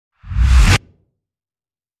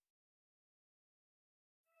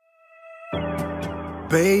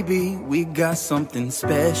Baby, we got something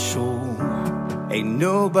special. Ain't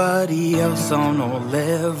nobody else on our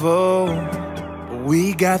level.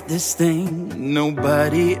 We got this thing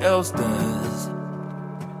nobody else does.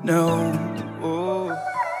 No.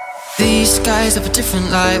 These skies have a different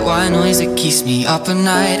light, white noise that keeps me up at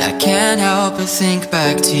night. I can't help but think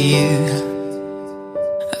back to you.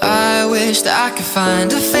 I wish that I could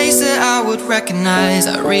find a face that I would recognize.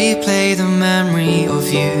 I replay the memory of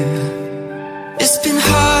you. It's been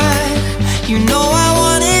hard, you know I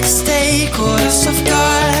wanted to stay caught us off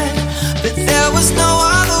guard, but there was no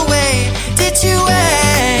other way. Did you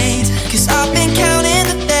wait? 'Cause I've been counting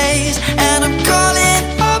the days, and I'm calling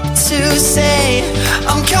up to say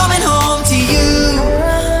I'm coming home to you.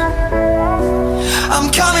 I'm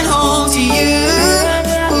coming home to you.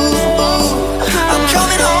 Ooh, ooh. I'm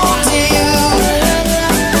coming home to you.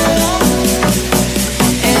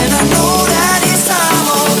 And I know that it's time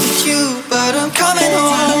overdue, but I'm coming home.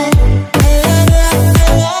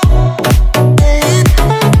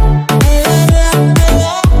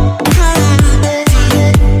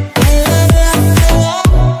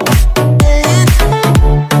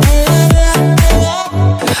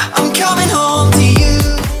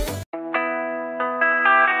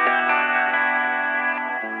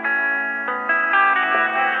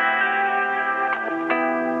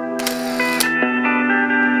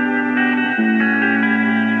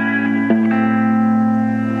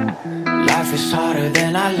 It's harder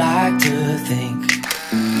than I like to think,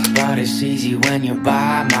 but it's easy when you're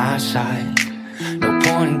by my side. No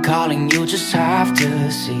point in calling, you just have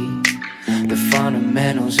to see the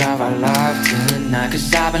fundamentals of our life tonight.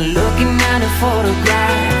 'Cause I've been looking at a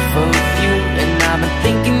photograph of you, and I've been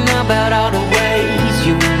thinking about all the ways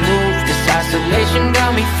you move. This isolation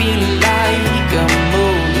got me feeling like a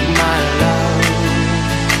movie, my love.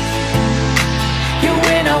 Yeah,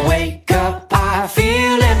 when I wake up I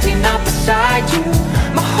feel empty, not beside you.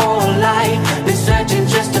 My whole life been searching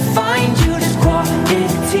just to find you. This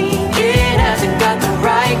quarantine, it hasn't got the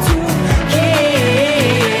right to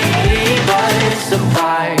keep us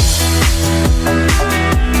apart.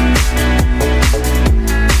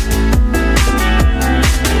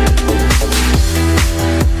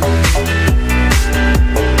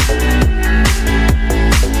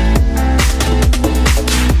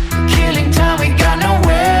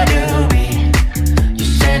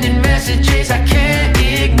 I can't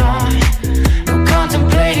ignore. No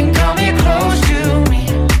contemplating, come here close to me.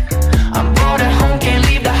 I'm bored at home, can't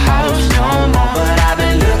leave the house no more. But I've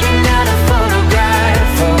been looking at a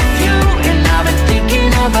photograph of you, and I've been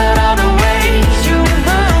thinking about all the ways you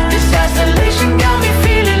move. This isolation got me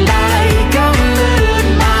feeling like I'm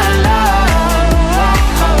losing my love.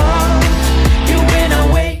 Yeah, when I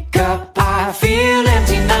wake up I feel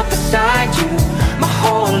empty, not beside you. My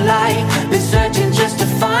whole life been searching just to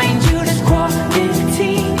find you. This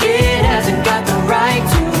quarantine, it hasn't got the right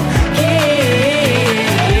to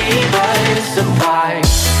keep us apart.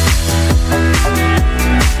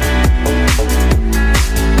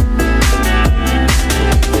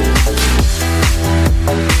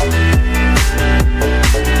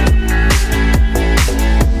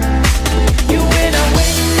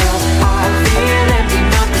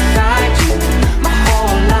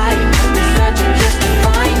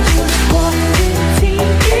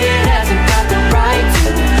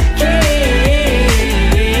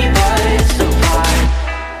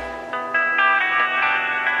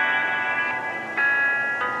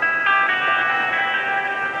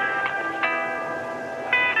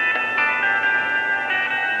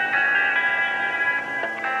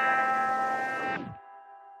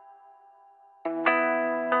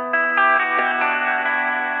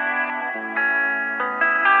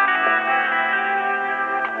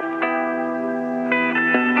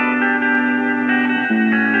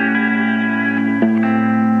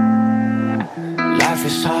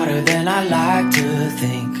 It's harder than I like to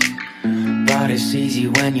think, but it's easy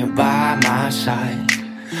when you're by my side.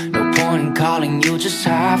 No point in calling, you just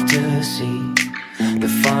have to see the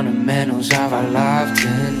fundamentals of our life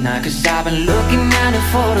tonight. 'Cause I've been looking at a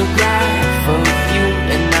photograph of you,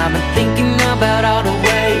 and I've been thinking about all the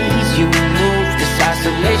ways you move. This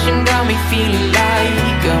isolation got me feeling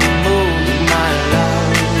like a movie, my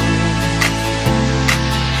love.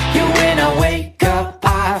 Yeah, when I wake up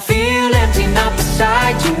I feel empty, not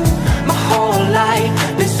beside you. My whole life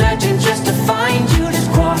been searching just to find you. This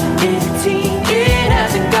quarantine, it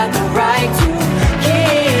hasn't got the right to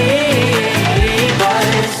keep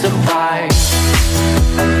us apart.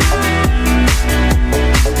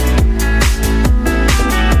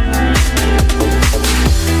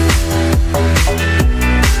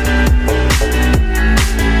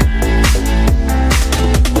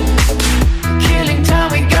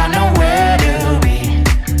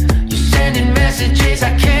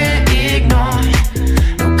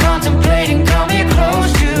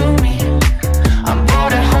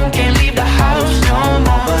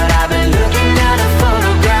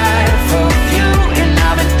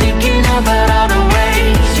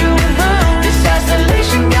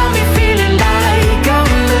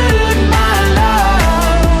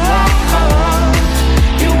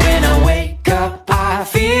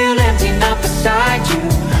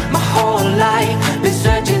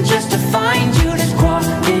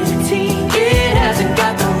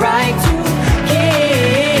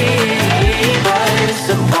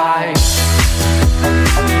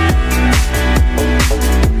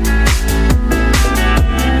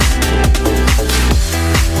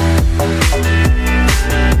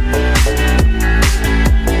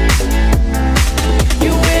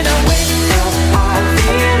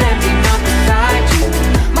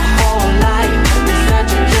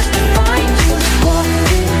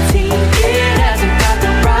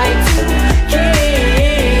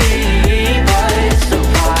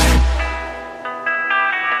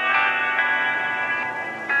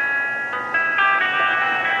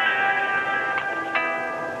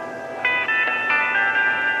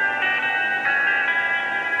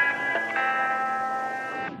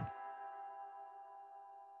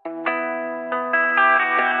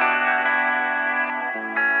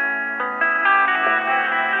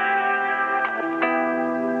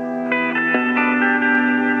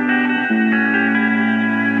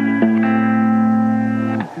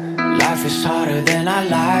 is harder than I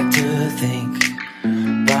like to think,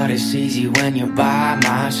 but it's easy when you're by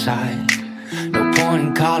my side. No point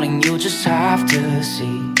in calling, you just have to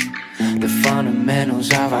see the fundamentals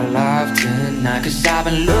of our love tonight. Cause I've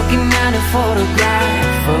been looking at a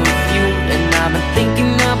photograph of you, and I've been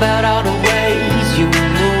thinking about all the ways you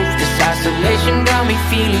move. This isolation got me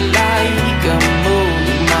feeling like a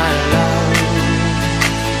movie.